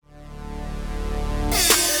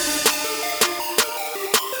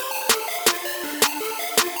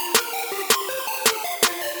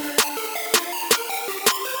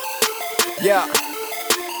Yeah.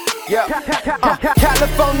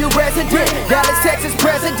 California resident, Dallas, Texas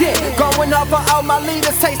president. Going off for all my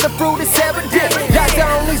leaders, taste the fruit, it's evident. Got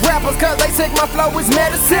down on these rappers cause they think my flow is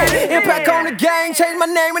medicine. Impact on the gang, changed my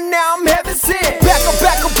name and now I'm heaven sent. Back up,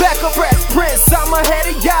 Fresh Prince, I'm ahead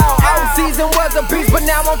of y'all. Old season was a beast, but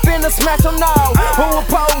now I'm finna smash them all. Who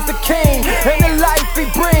oppose the king and the life he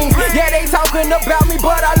brings? Yeah, they talking about me,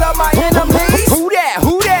 but I love my enemies. Who that?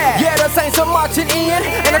 Yeah, the Saints are marching in,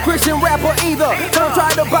 and a Christian rapper either. Don't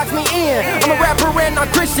try to box me in. I'm a rapper and I'm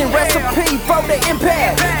Christian. Recipe for the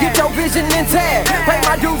impact. Get your vision intact. Pay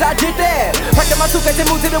my dues, I did that. Packed up my suitcase and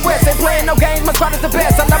moved to the west. Ain't playing no games, my squad is the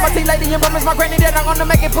best. I love my tea lady and promise my granny that I'm gonna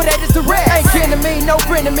make it, put that to rest. Ain't kin to me, no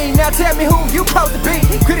friend to me. Now tell me who you supposed to be.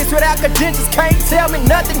 Critics without credentials can't tell me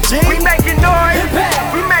nothing, G. We making noise,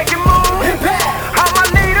 impact. We making moves, impact. All my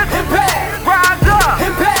leaders, impact. Rise up,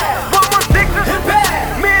 impact. 116ers,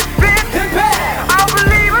 impact. Misfits, impact. All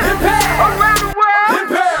believers, impact. Around the world,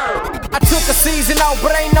 impact. I took a season off,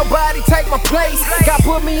 but ain't nobody take my place. God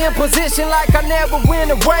put me in position like I never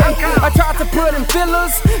went away. I tried to put in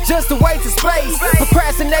fillers just to waste the space.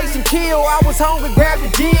 Procrastination kill, I was hungry, grabbed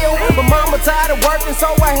the deal. But mama tired of working,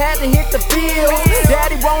 so I had to hit the field.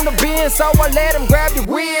 Daddy wanted a bin, so I let him grab the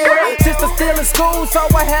wheel. Sister still in school, so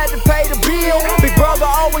I had to pay the bill. Big brother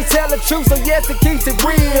always tell the truth, so yes, it keeps it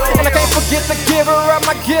real. And I can't forget the giver of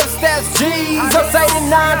my gifts, that's Jesus. So say the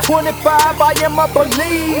 925, I am a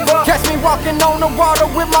believer. Catch me walking on the water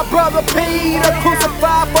with my brother Peter.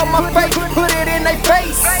 Crucified for my faith, put it in their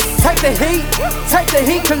face. Take the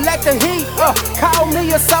heat, collect the heat. Call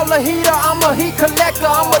me a solar heater, I'm a heat collector.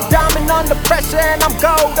 I'm a diamond under pressure and I'm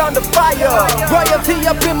gold under fire. Royalty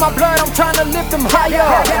up in my blood, I'm trying to lift them higher.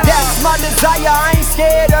 That's my desire, I ain't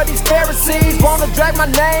scared of these Pharisees. Wanna drag my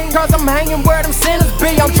name, cause I'm hanging where them sinners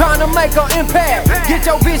be. I'm trying to make an impact, get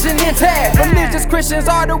your vision intact. Religious Christians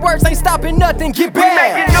are the worst, ain't stopping nothing, get back.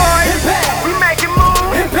 We making noise, impact. We making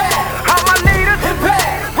moves, impact.